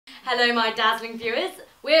Hello my dazzling viewers.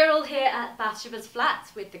 We're all here at Bathsheba's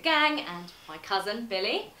flat with the gang and my cousin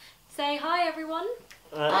Billie. Say hi everyone.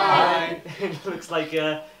 Hi. It looks like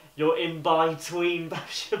you're in between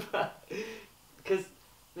Bathsheba.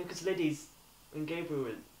 because Liddy's and Gabriel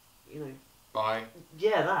are, you know... Bye.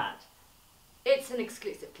 Yeah, that. It's an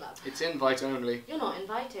exclusive club. It's invite only. You're not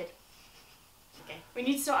invited. Okay, we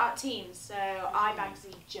need to sort out teams, so I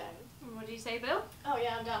bagsy Joe. What do you say, Bill? Oh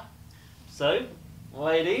yeah, I'm down. So,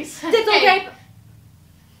 ladies? It's okay.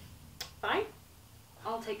 Fine.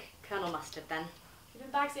 I'll take Colonel Mustard then. You've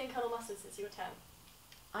been bagsying Colonel Mustard since you were 10.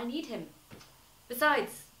 I need him.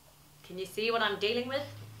 Besides, can you see what I'm dealing with?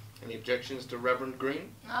 Any objections to Reverend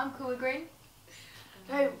Green? I'm cool with Green.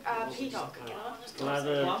 No, Peacock. Okay,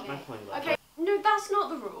 no, that's not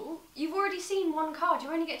the rule. You've already seen one card. You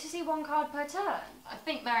only get to see one card per turn. I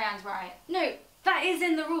think Marianne's right. No, that is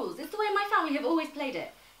in the rules. It's the way my family have always played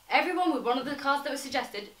it. Everyone with one of the cards that was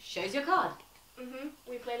suggested shows your card.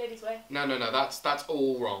 We play Liddy's way. No, that's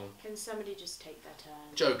all wrong. Can somebody just take their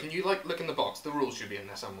turn? Joe, can you look in the box? The rules should be in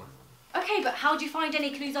there somewhere. Okay, but how do you find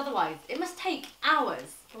any clues otherwise? It must take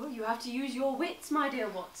hours. Well, you have to use your wits, my dear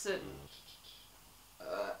Watson.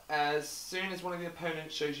 As soon as one of the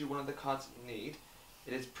opponents shows you one of the cards that you need,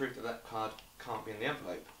 it is proof that that card can't be in the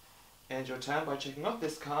envelope. End your turn by checking off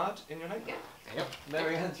this card in your notebook. Yep.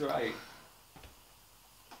 Marianne's right.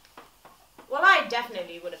 Well, I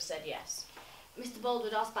definitely would have said yes. Mr.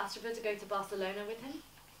 Baldwood asked Bathsheba to go to Barcelona with him.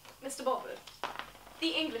 Mr. Baldwood, the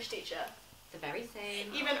English teacher. The very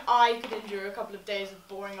same. Even I could endure a couple of days of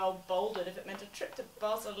boring old Baldwood if it meant a trip to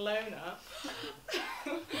Barcelona.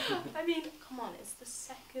 I mean, come on, it's the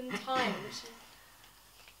second time.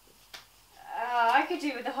 I could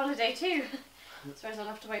do with a holiday too. Suppose I'll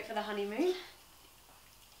have to wait for the honeymoon.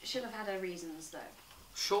 She'll have had her reasons though.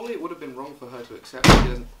 Surely it would have been wrong for her to accept that she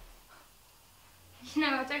doesn't... You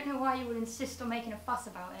know, I don't know why you would insist on making a fuss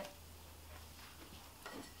about it.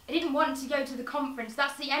 I didn't want to go to the conference,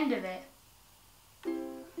 that's the end of it.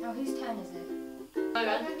 Now, whose turn is it?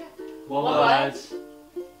 One word.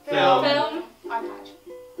 Film. Eye patch.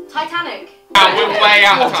 Titanic. We're way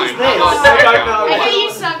out of time. Okay,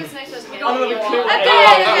 you suck, it's next person. I don't have a clue.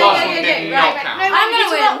 Okay, Right. I'm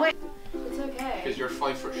gonna win. It's okay. Because you're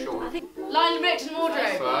 5 foot short. I think line, Rich and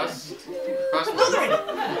wardrobe. First one.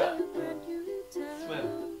 Swim.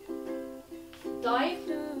 Dive.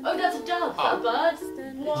 Oh, that's a dove. Oh. Is that a bird?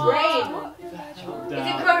 Rain. Is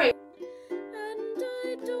it crowing?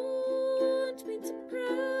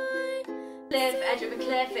 Cliff, edge of a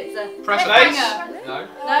cliff. It's a Precipice. No.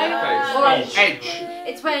 no. Orange. Edge.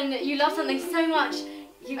 It's when you love something so much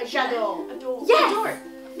you Adore. Adore. Yes.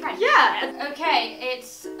 Right. Yeah. Okay,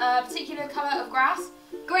 it's a particular colour of grass.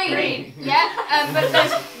 Green. Yeah, but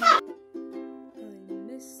there's... I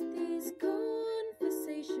miss these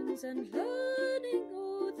conversations and learning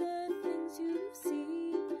all the things you've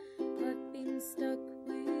seen. I've been stuck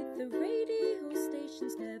with the radio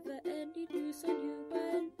stations, never any news on you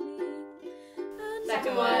and me. And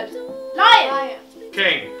Second word. Lion.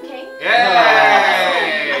 King. King. Yay!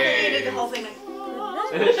 I think you did the whole thing like...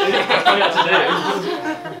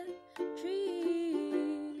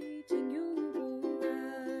 treating you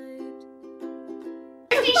alright.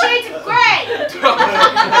 50 Shades of Grey.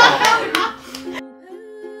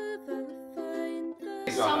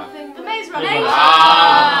 Something. The Maze Runner.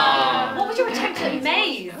 Ah. What was your attempt at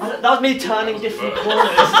maze? That was me turning different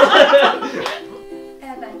corners.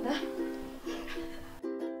 Airbender.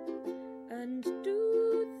 And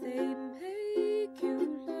do they make you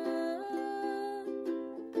laugh?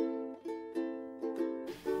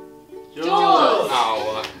 Jaws.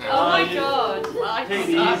 Oh, Oh my god. Take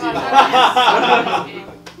the easy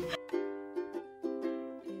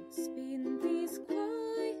It's been these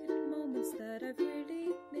quiet moments that I've really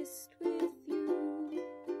missed with you.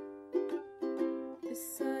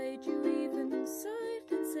 Beside you, even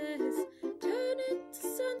silence says, turn into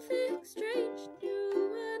something strange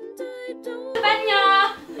new, and I don't. Benya.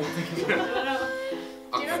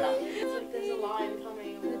 Do you know that? It's like there's a lion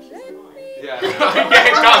coming and watches the lion. Yeah. yeah,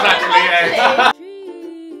 it does actually, yeah.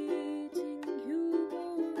 Treating you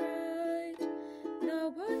alright. Now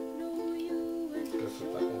I know you and Go for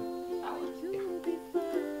that one. you'll be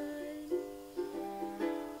fine.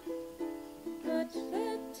 But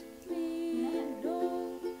let me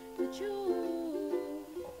know that you're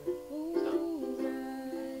alright.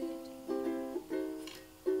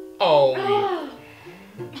 Oh.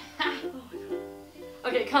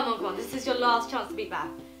 Okay, come on. This is your last chance to beat Bath.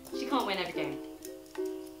 She can't win every game.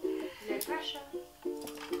 No pressure.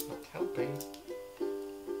 Not helping.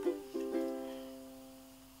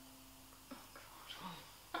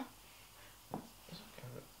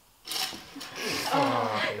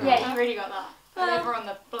 really got that. Over on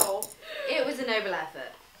the floor. It was a noble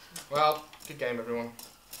effort. Well, good game, everyone.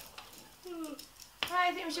 Right,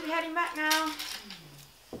 I think we should be heading back now.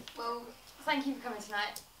 Well, thank you for coming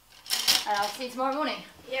tonight. And I'll see you tomorrow morning.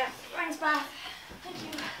 Yeah, thanks, Bath. Thank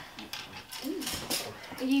you.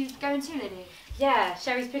 Are you going too, Liddy? Yeah,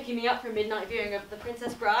 Sherry's picking me up for a midnight viewing of The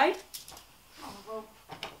Princess Bride. Oh, well,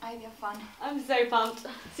 I hope you have fun. I'm so pumped.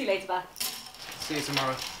 See you later, Beth. See you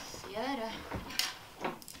tomorrow. See you later.